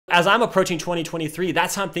As I'm approaching 2023,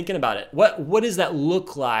 that's how I'm thinking about it. What does that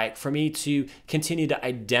look like for me to continue to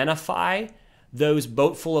identify those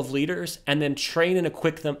boat full of leaders and then train and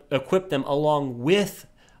equip them along with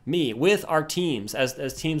me, with our teams,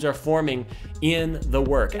 as teams are forming in the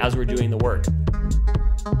work, as we're doing the work.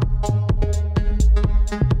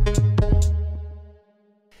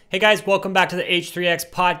 Hey guys, welcome back to the H3X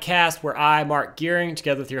Podcast, where I, Mark Gearing,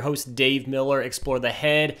 together with your host Dave Miller, explore the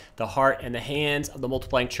head, the heart, and the hands of the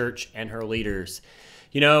Multiplying Church and her leaders.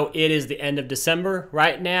 You know, it is the end of December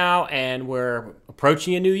right now, and we're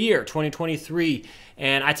approaching a new year, 2023.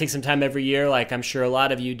 And I take some time every year, like I'm sure a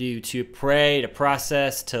lot of you do, to pray, to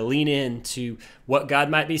process, to lean into what God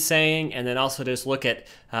might be saying, and then also just look at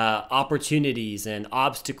opportunities and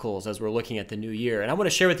obstacles as we're looking at the new year. And I want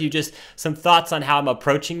to share with you just some thoughts on how I'm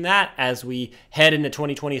approaching that as we head into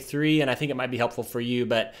 2023, and I think it might be helpful for you.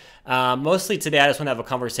 But mostly today, I just want to have a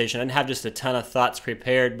conversation. I didn't have just a ton of thoughts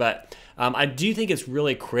prepared, but I do think it's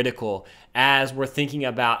really critical as we're thinking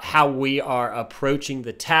about how we are approaching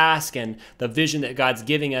the task and the vision that God's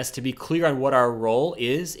giving us, to be clear on what our role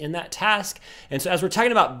is in that task. And so as we're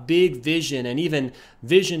talking about big vision and even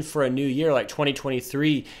vision for a new year like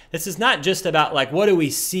 2023, this is not just about like, what do we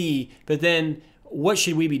see, but then what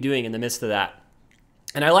should we be doing in the midst of that?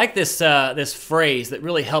 And I like this phrase that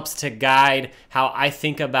really helps to guide how I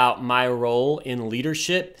think about my role in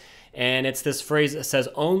leadership. And it's this phrase that says,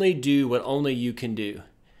 only do what only you can do.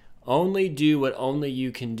 Only do what only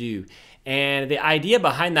you can do. And the idea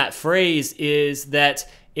behind that phrase is that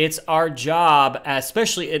it's our job,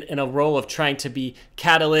 especially in a role of trying to be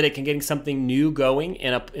catalytic and getting something new going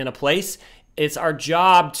in a place, it's our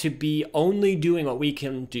job to be only doing what we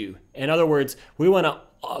can do. In other words, we want to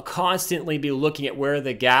constantly be looking at where are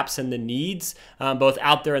the gaps and the needs, both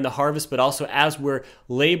out there in the harvest, but also as we're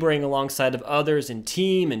laboring alongside of others in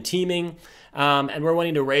team and teaming, and we're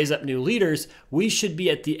wanting to raise up new leaders. We should be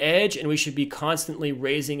at the edge, and we should be constantly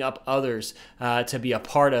raising up others to be a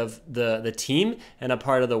part of the team and a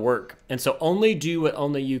part of the work. And so only do what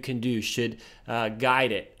only you can do should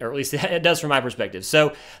guide it, or at least it does from my perspective.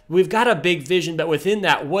 So we've got a big vision, but within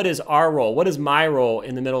that, what is our role? What is my role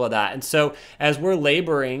in the middle of that? And so as we're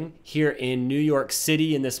laboring here in New York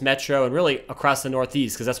City, in this metro, and really across the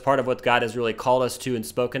Northeast, because that's part of what God has really called us to and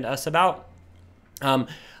spoken to us about,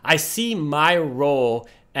 I see my role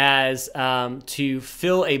as to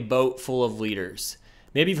fill a boat full of leaders.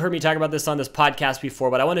 Maybe you've heard me talk about this on this podcast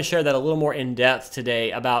before, but I want to share that a little more in depth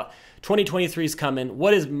today about 2023 is coming.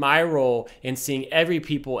 What is my role in seeing every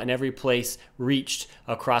people and every place reached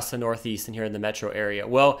across the Northeast and here in the metro area?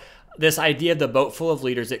 Well, this idea of the boat full of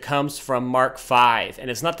leaders, it comes from Mark 5, and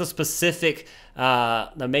it's not the specific,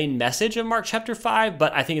 the main message of Mark chapter 5,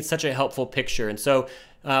 but I think it's such a helpful picture. And so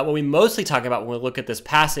what we mostly talk about when we look at this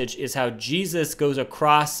passage is how Jesus goes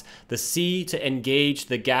across the sea to engage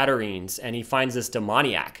the Gadarenes, and he finds this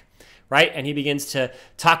demoniac, right? And he begins to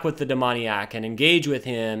talk with the demoniac and engage with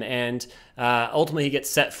him, and ultimately he gets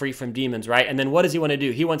set free from demons, right? And then what does he want to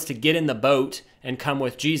do? He wants to get in the boat and come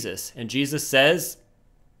with Jesus, and Jesus says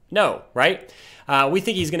no, right? We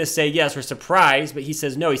think he's going to say yes, we're surprised, but he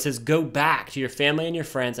says no. He says, go back to your family and your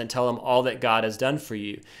friends and tell them all that God has done for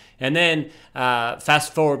you. And then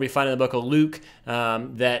fast forward, we find in the book of Luke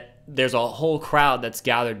that there's a whole crowd that's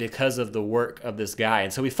gathered because of the work of this guy.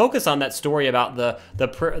 And so we focus on that story about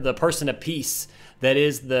the person of peace that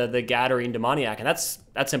is the Gadarene demoniac. And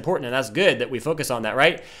that's important, and that's good that we focus on that,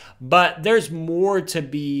 right? But there's more to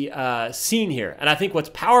be seen here. And I think what's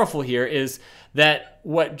powerful here is that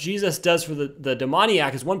what Jesus does for the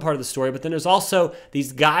demoniac is one part of the story, but then there's also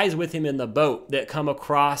these guys with him in the boat that come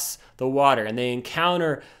across the water, and they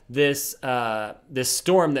encounter this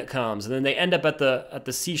storm that comes, and then they end up at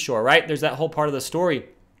the seashore, right? There's that whole part of the story.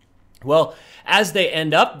 Well, as they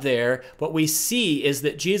end up there, what we see is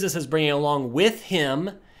that Jesus is bringing along with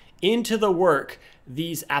him into the work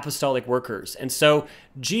these apostolic workers. And so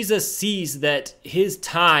Jesus sees that his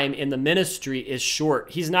time in the ministry is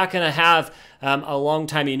short. He's not going to have a long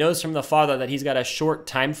time. He knows from the Father that he's got a short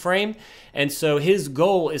time frame. And so his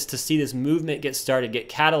goal is to see this movement get started, get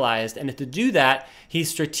catalyzed. And to do that, he's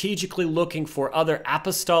strategically looking for other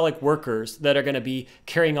apostolic workers that are going to be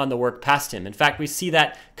carrying on the work past him. In fact, we see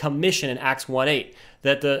that commission in Acts 1:8.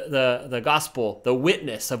 That the gospel, the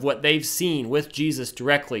witness of what they've seen with Jesus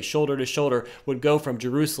directly, shoulder to shoulder, would go from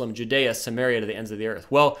Jerusalem, Judea, Samaria to the ends of the earth.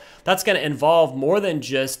 Well, that's going to involve more than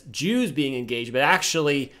just Jews being engaged, but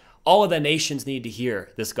actually all of the nations need to hear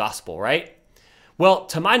this gospel, right? Well,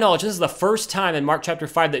 to my knowledge, this is the first time in Mark chapter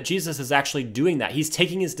 5 that Jesus is actually doing that. He's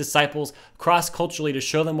taking his disciples cross-culturally to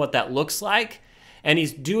show them what that looks like. and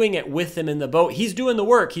he's doing it with them in the boat. He's doing the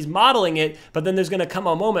work, he's modeling it, but then there's going to come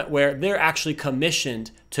a moment where they're actually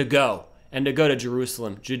commissioned to go to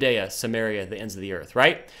Jerusalem, Judea, Samaria, the ends of the earth,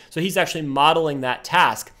 right? So he's actually modeling that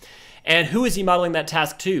task. And who is he modeling that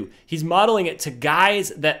task to? He's modeling it to guys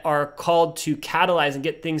that are called to catalyze and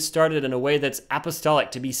get things started in a way that's apostolic,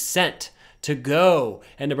 to be sent, to go,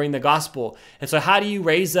 and to bring the gospel. And so how do you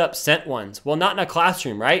raise up sent ones? Well, not in a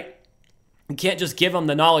classroom, right? You can't just give them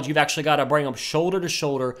the knowledge. You've actually got to bring them shoulder to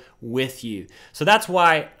shoulder with you. So that's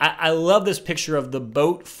why I love this picture of the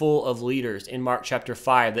boat full of leaders in Mark chapter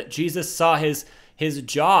 5, that Jesus saw his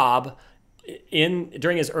job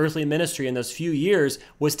during his earthly ministry in those few years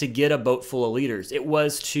was to get a boat full of leaders. It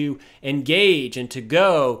was to engage and to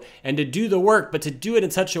go and to do the work, but to do it in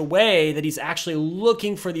such a way that he's actually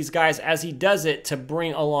looking for these guys as he does it to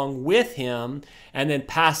bring along with him and then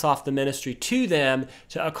pass off the ministry to them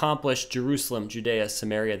to accomplish Jerusalem, Judea,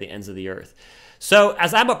 Samaria, the ends of the earth. So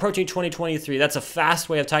as I'm approaching 2023, that's a fast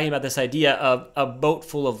way of talking about this idea of a boat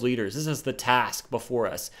full of leaders. This is the task before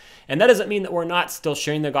us. And that doesn't mean that we're not still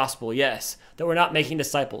sharing the gospel, yes. That we're not making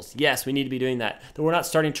disciples, yes, we need to be doing that. That we're not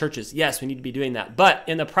starting churches, yes, we need to be doing that. But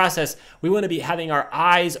in the process, we want to be having our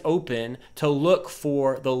eyes open to look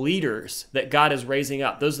for the leaders that God is raising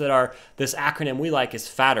up. Those that are, this acronym we like is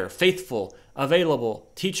FATTER, faithful, available,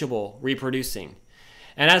 teachable, reproducing.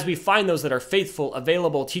 And as we find those that are faithful,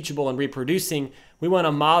 available, teachable, and reproducing, we want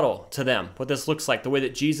to model to them what this looks like, the way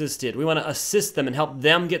that Jesus did. We want to assist them and help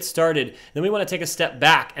them get started. Then we want to take a step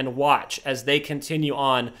back and watch as they continue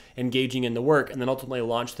on engaging in the work, and then ultimately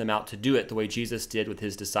launch them out to do it the way Jesus did with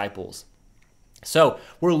his disciples. So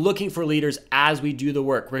we're looking for leaders as we do the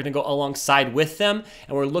work. We're going to go alongside with them,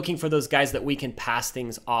 and we're looking for those guys that we can pass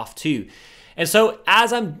things off to. And so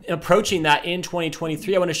as I'm approaching that in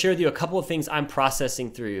 2023, I want to share with you a couple of things I'm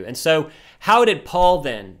processing through. And so how did Paul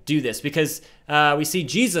then do this? Because we see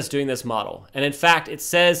Jesus doing this model. And in fact, it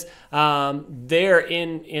says there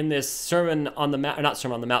in this Sermon on the Mount, not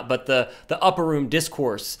Sermon on the Mount, but the upper room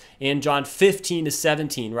discourse in John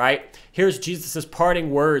 15-17, right? Here's Jesus'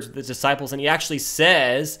 parting words with the disciples. And he actually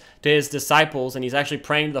says to his disciples, and he's actually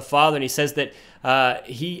praying to the Father, and he says that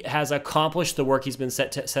he has accomplished the work he's been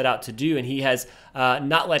set out to do, and he has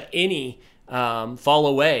not let any fall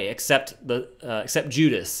away except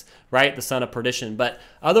Judas, right, the son of perdition. But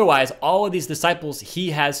otherwise, all of these disciples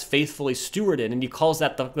he has faithfully stewarded, and he calls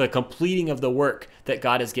that the completing of the work that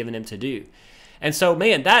God has given him to do. And so,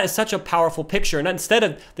 man, that is such a powerful picture. And instead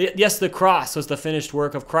of, yes, the cross was the finished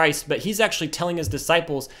work of Christ, but he's actually telling his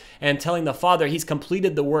disciples and telling the Father he's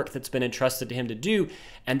completed the work that's been entrusted to him to do.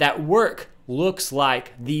 And that work looks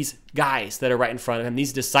like these guys that are right in front of him,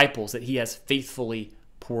 these disciples that he has faithfully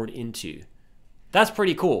poured into. That's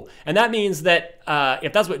pretty cool. And that means that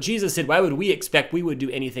if that's what Jesus did, why would we expect we would do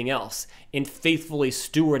anything else in faithfully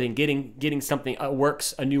stewarding, getting something,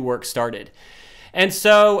 a new work started? And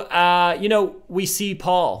so, we see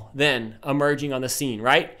Paul then emerging on the scene,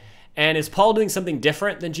 right? And is Paul doing something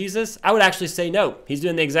different than Jesus? I would actually say no. He's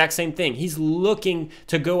doing the exact same thing. He's looking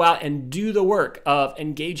to go out and do the work of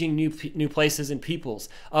engaging new places and peoples,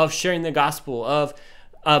 of sharing the gospel, of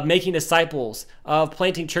making disciples, of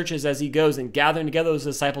planting churches as he goes and gathering together those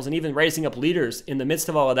disciples and even raising up leaders in the midst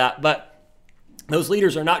of all of that. But those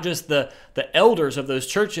leaders are not just the elders of those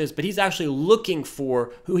churches, but he's actually looking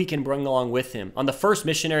for who he can bring along with him. On the first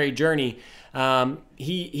missionary journey,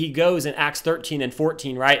 he goes in Acts 13 and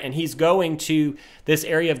 14, right? And he's going to this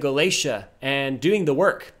area of Galatia and doing the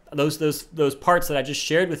work, those parts that I just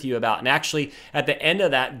shared with you about. And actually, at the end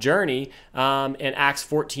of that journey, in Acts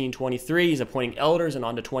 14:23, he's appointing elders, and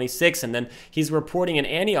on to 26, and then he's reporting in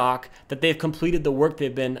Antioch that they've completed the work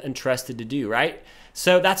they've been entrusted to do, right?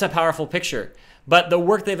 So that's a powerful picture. But the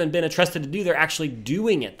work they've been entrusted to do, they're actually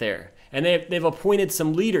doing it there. And they've appointed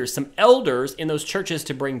some leaders, some elders in those churches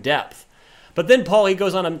to bring depth. But then Paul, he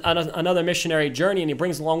goes on another missionary journey, and he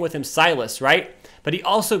brings along with him Silas, right? But he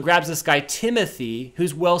also grabs this guy Timothy,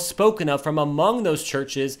 who's well spoken of from among those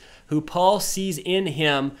churches, who Paul sees in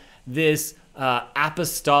him this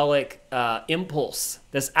apostolic impulse,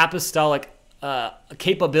 this apostolic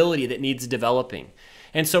capability that needs developing.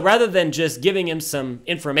 And so rather than just giving him some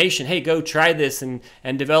information, hey, go try this, and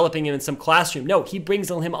developing him in some classroom, no, he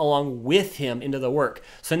brings him along with him into the work.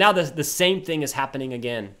 So now the same thing is happening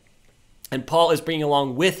again. And Paul is bringing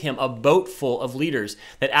along with him a boat full of leaders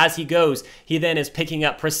that as he goes, he then is picking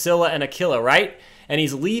up Priscilla and Aquila, right? And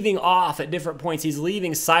he's leaving off at different points. He's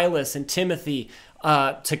leaving Silas and Timothy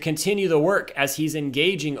to continue the work as he's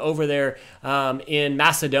engaging over there in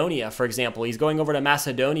Macedonia, for example. He's going over to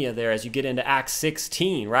Macedonia there as you get into Acts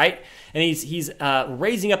 16, right? And he's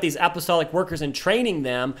raising up these apostolic workers and training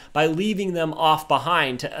them by leaving them off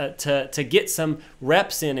behind to get some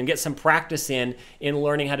reps in and get some practice in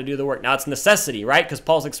learning how to do the work. Now, it's necessity, right? Because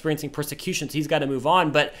Paul's experiencing persecution, so he's got to move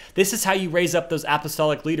on. But this is how you raise up those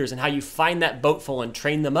apostolic leaders, and how you find that boatful and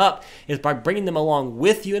train them up is by bringing them along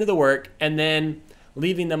with you into the work and then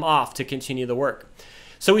leaving them off to continue the work.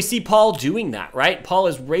 So we see Paul doing that, right? Paul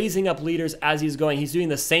is raising up leaders as he's going. He's doing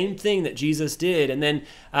the same thing that Jesus did. And then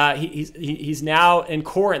he's now in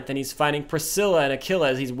Corinth, and he's finding Priscilla and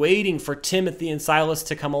Aquila as he's waiting for Timothy and Silas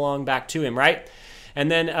to come along back to him, right? And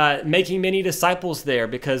then making many disciples there,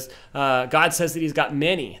 because God says that he's got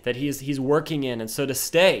many that he's working in. And so to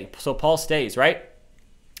stay, so Paul stays, right?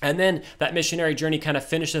 And then that missionary journey kind of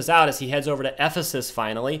finishes out as he heads over to Ephesus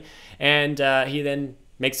finally. And he then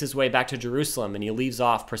makes his way back to Jerusalem, and he leaves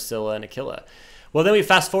off Priscilla and Aquila. Well, then we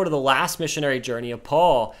fast forward to the last missionary journey of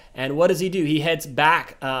Paul, and what does he do? He heads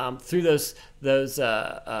back through those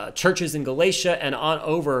churches in Galatia and on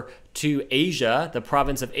over to Asia, the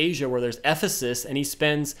province of Asia, where there's Ephesus, and he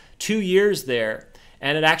spends 2 years there.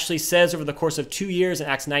 And it actually says over the course of 2 years in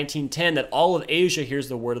Acts 19:10 that all of Asia hears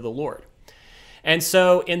the word of the Lord. And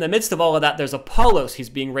so in the midst of all of that, there's Apollos. He's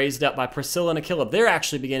being raised up by Priscilla and Aquila. They're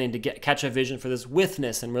actually beginning to catch a vision for this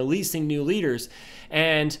witness and releasing new leaders.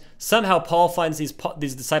 And somehow Paul finds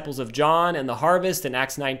these disciples of John and the harvest in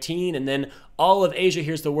Acts 19. And then all of Asia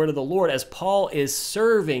hears the word of the Lord as Paul is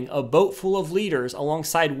serving a boat full of leaders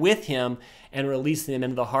alongside with him and releasing them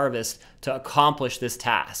into the harvest to accomplish this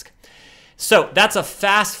task. So that's a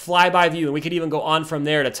fast flyby view, and we could even go on from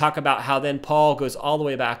there to talk about how then Paul goes all the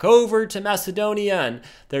way back over to Macedonia, and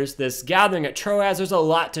there's this gathering at Troas. There's a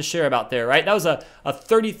lot to share about there, right? That was a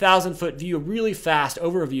 30,000-foot view, really fast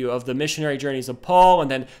overview of the missionary journeys of Paul, and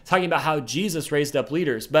then talking about how Jesus raised up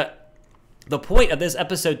leaders. But the point of this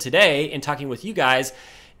episode today in talking with you guys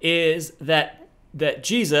is that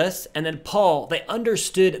Jesus and then Paul, they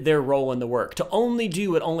understood their role in the work, to only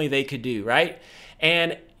do what only they could do, right?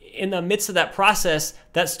 And in the midst of that process,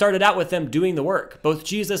 that started out with them doing the work. Both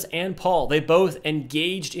Jesus and Paul, they both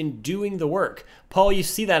engaged in doing the work. Paul, you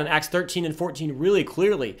see that in Acts 13 and 14 really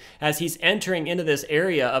clearly as he's entering into this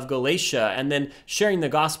area of Galatia and then sharing the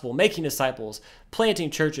gospel, making disciples,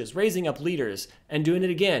 planting churches, raising up leaders, and doing it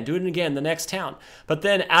again the next town. But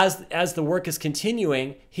then as the work is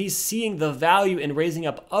continuing, he's seeing the value in raising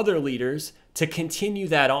up other leaders to continue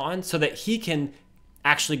that on so that he can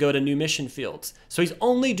actually go to new mission fields. So he's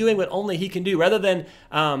only doing what only he can do rather than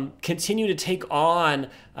continue to take on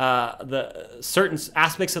the certain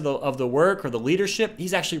aspects of the work or the leadership.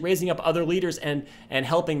 He's actually raising up other leaders and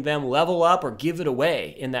helping them level up or give it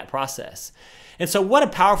away in that process. And so what a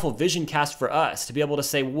powerful vision cast for us to be able to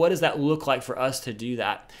say, what does that look like for us to do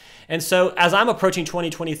that? And so as I'm approaching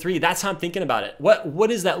 2023, that's how I'm thinking about it. What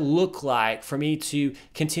does that look like for me to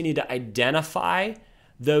continue to identify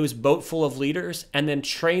those boat full of leaders and then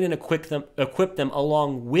train and equip them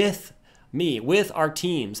along with me, with our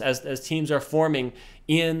teams as teams are forming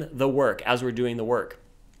in the work, as we're doing the work.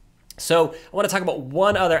 So I want to talk about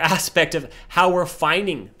one other aspect of how we're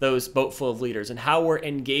finding those boat full of leaders and how we're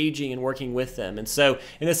engaging and working with them. And so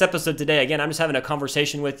in this episode today, again, I'm just having a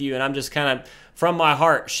conversation with you and I'm just kind of from my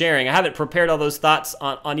heart sharing. I haven't prepared all those thoughts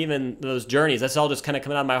on even those journeys. That's all just kind of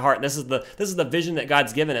coming out of my heart. This is the vision that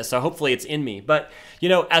God's given us. So hopefully it's in me. But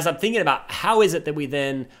as I'm thinking about how is it that we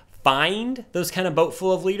then find those kind of boat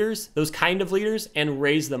full of leaders, those kind of leaders, and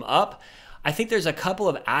raise them up, I think there's a couple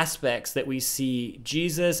of aspects that we see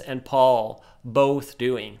Jesus and Paul both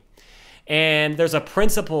doing. And there's a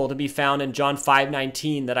principle to be found in John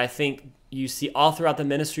 5:19 that I think you see all throughout the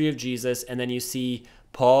ministry of Jesus, and then you see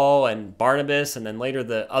Paul and Barnabas, and then later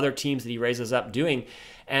the other teams that he raises up doing.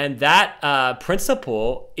 And that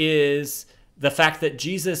principle is the fact that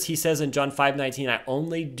Jesus, he says in John 5:19, I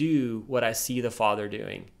only do what I see the Father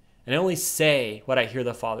doing, and I only say what I hear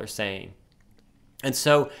the Father saying. And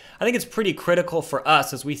so I think it's pretty critical for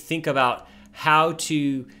us as we think about how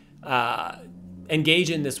to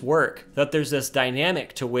engage in this work, that there's this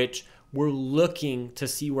dynamic to which we're looking to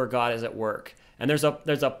see where God is at work. And there's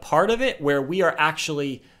a part of it where we are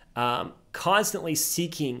actually constantly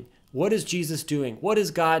seeking, what is Jesus doing? What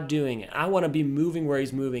is God doing? I want to be moving where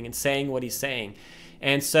he's moving and saying what he's saying.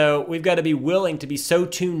 And so we've got to be willing to be so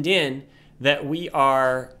tuned in that we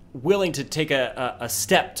are willing to take a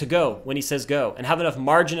step to go when he says go, and have enough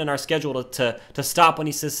margin in our schedule to stop when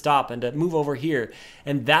he says stop, and to move over here.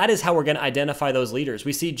 And that is how we're going to identify those leaders.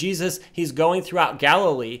 We see Jesus, he's going throughout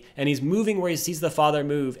Galilee, and he's moving where he sees the Father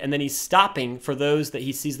move, and then he's stopping for those that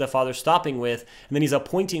he sees the Father stopping with, and then he's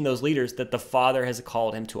appointing those leaders that the Father has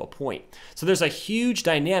called him to appoint. So there's a huge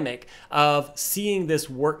dynamic of seeing this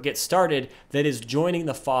work get started that is joining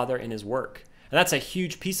the Father in his work. And that's a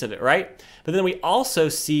huge piece of it, right? But then we also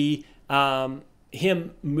see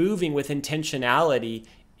him moving with intentionality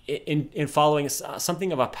in following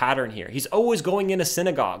something of a pattern here. He's always going into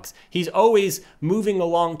synagogues. He's always moving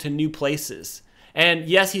along to new places. And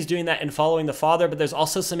yes, he's doing that and following the Father, but there's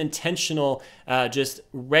also some intentional just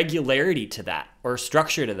regularity to that, or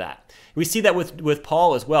structure to that. We see that with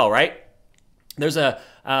Paul as well, right? There's in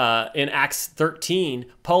Acts 13,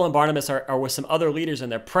 Paul and Barnabas are with some other leaders,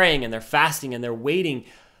 and they're praying and they're fasting and they're waiting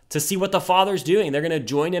to see what the Father's doing. They're going to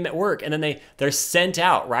join him at work, and then they're sent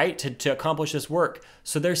out, right, to accomplish this work.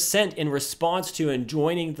 So they're sent in response to and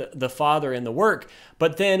joining the Father in the work.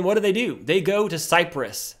 But then what do? They go to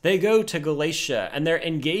Cyprus. They go to Galatia, and they're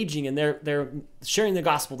engaging, and they're sharing the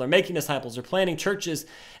gospel. They're making disciples. They're planting churches.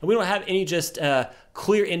 And we don't have any just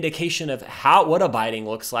clear indication of what abiding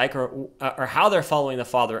looks like, or how they're following the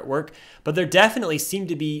Father at work. But there definitely seem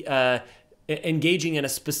to be engaging in a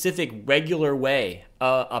specific regular way,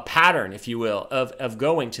 a pattern, if you will, of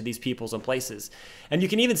going to these peoples and places. And you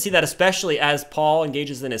can even see that especially as Paul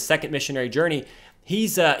engages in his second missionary journey.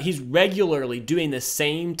 He's regularly doing the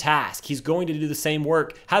same task. He's going to do the same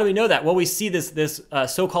work. How do we know that? Well, we see this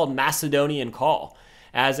so-called Macedonian call.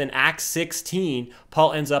 As in Acts 16,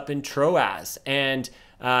 Paul ends up in Troas, and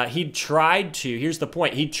here's the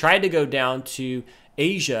point, he tried to go down to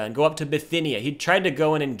Asia and go up to Bithynia. He tried to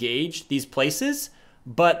go and engage these places,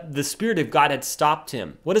 but the Spirit of God had stopped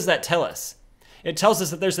him. What does that tell us? It tells us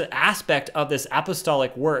that there's an aspect of this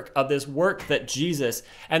apostolic work, of this work that Jesus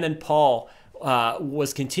and then Paul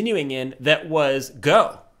was continuing in, that was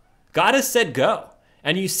go. God has said go.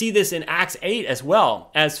 And you see this in Acts 8 as well,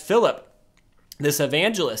 as Philip, this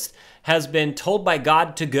evangelist, has been told by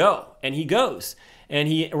God to go, and he goes. And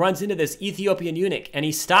he runs into this Ethiopian eunuch, and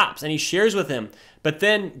he stops and he shares with him. But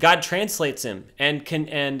then God translates him and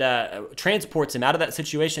transports him out of that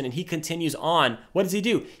situation, and he continues on. What does he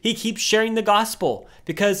do? He keeps sharing the gospel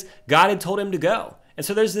because God had told him to go. And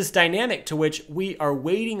so there's this dynamic to which we are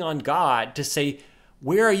waiting on God to say,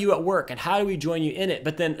 where are you at work, and how do we join you in it?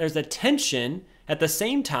 But then there's a tension. At the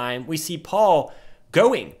same time, we see Paul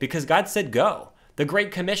going because God said go. The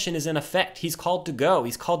Great Commission is in effect. He's called to go.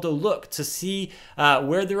 He's called to look, to see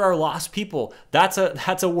where there are lost people. That's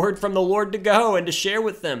a word from the Lord to go and to share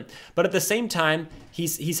with them. But at the same time,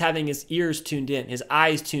 he's having his ears tuned in, his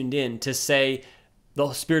eyes tuned in to say,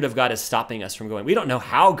 the Spirit of God is stopping us from going. We don't know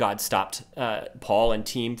how God stopped Paul and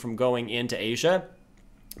team from going into Asia,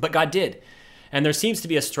 but God did. And there seems to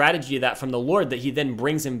be a strategy of that from the Lord, that he then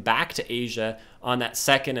brings him back to Asia on that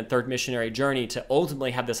second and third missionary journey to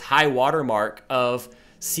ultimately have this high watermark of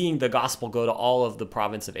seeing the gospel go to all of the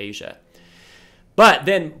province of Asia. But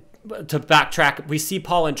then, to backtrack, we see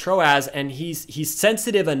Paul in Troas, and he's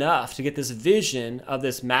sensitive enough to get this vision of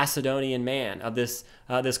this Macedonian man, of this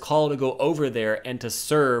call to go over there and to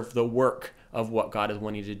serve the work of what God is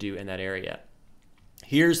wanting to do in that area.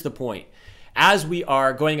 Here's the point. As we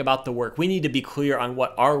are going about the work, we need to be clear on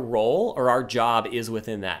what our role or our job is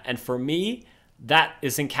within that. And for me, that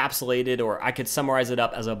is encapsulated, or I could summarize it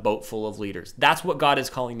up as a boat full of leaders. That's what God is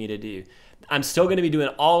calling me to do. I'm still going to be doing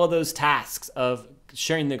all of those tasks of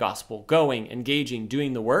sharing the gospel, going, engaging,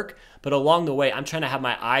 doing the work. But along the way, I'm trying to have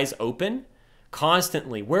my eyes open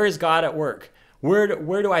constantly. Where is God at work? Where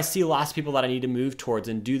do I see lost people that I need to move towards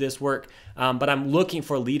and do this work? But I'm looking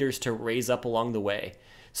for leaders to raise up along the way.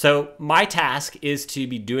 So my task is to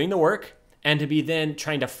be doing the work and to be then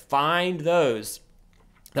trying to find those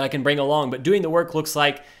that I can bring along. But doing the work looks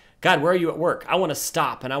like, God, where are you at work? I want to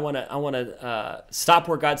stop, and I want to stop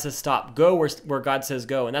where God says stop, go where God says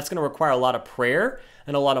go. And that's going to require a lot of prayer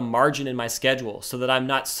and a lot of margin in my schedule, so that I'm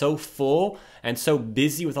not so full and so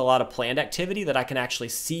busy with a lot of planned activity that I can actually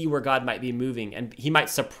see where God might be moving. And he might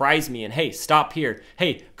surprise me and, hey, stop here.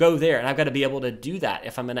 Hey, go there. And I've got to be able to do that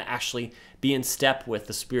if I'm going to actually be in step with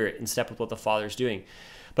the Spirit, in step with what the Father's doing.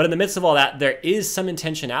 But in the midst of all that, there is some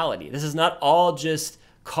intentionality. This is not all just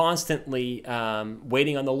constantly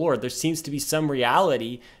waiting on the Lord. There seems to be some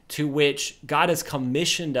reality to which God has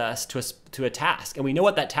commissioned us to a task. And we know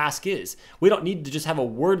what that task is. We don't need to just have a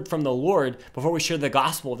word from the Lord before we share the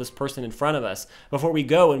gospel with this person in front of us, before we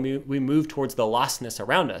go and we move towards the lostness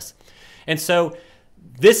around us. And so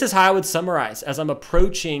this is how I would summarize as I'm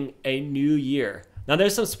approaching a new year. Now,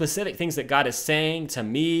 there's some specific things that God is saying to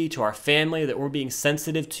me, to our family, that we're being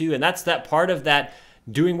sensitive to, and that's that part of that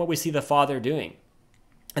doing what we see the Father doing.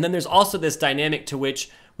 And then there's also this dynamic to which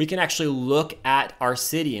we can actually look at our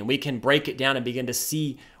city and we can break it down and begin to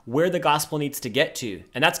see where the gospel needs to get to.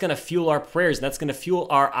 And that's going to fuel our prayers, and that's going to fuel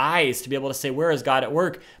our eyes to be able to say, where is God at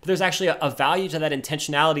work? But there's actually a value to that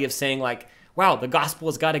intentionality of saying, like, wow, the gospel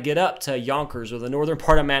has got to get up to Yonkers or the northern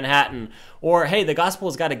part of Manhattan, or hey, the gospel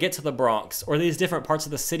has got to get to the Bronx, or these different parts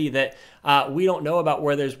of the city that we don't know about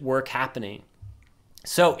where there's work happening.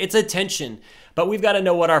 So it's a tension, but we've got to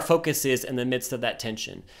know what our focus is in the midst of that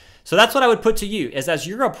tension. So that's what I would put to you, is as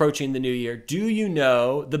you're approaching the new year, do you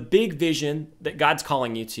know the big vision that God's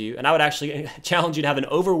calling you to? And I would actually challenge you to have an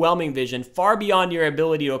overwhelming vision far beyond your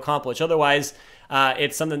ability to accomplish. Otherwise,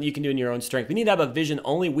 it's something that you can do in your own strength. We need to have a vision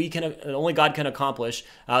only God can accomplish,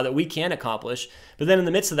 that we can accomplish. But then in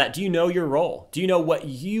the midst of that, do you know your role? Do you know what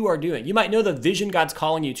you are doing? You might know the vision God's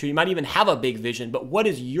calling you to. You might even have a big vision, but what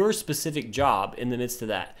is your specific job in the midst of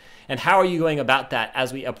that? And how are you going about that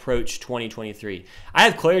as we approach 2023? I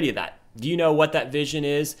have clarity of that. Do you know what that vision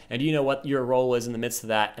is? And do you know what your role is in the midst of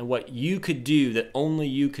that and what you could do that only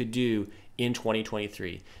you could do in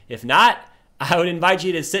 2023? If not, I would invite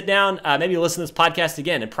you to sit down, maybe listen to this podcast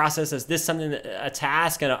again and process, is this something, a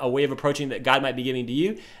task and a way of approaching that God might be giving to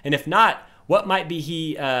you? And if not, what might be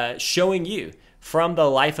He showing you from the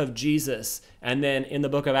life of Jesus and then in the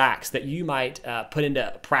book of Acts that you might put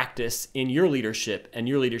into practice in your leadership and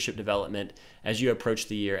your leadership development as you approach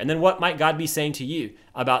the year? And then what might God be saying to you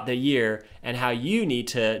about the year and how you need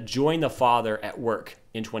to join the Father at work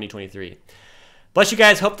in 2023? Bless you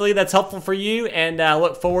guys. Hopefully that's helpful for you, and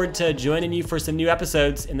look forward to joining you for some new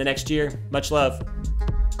episodes in the next year. Much love.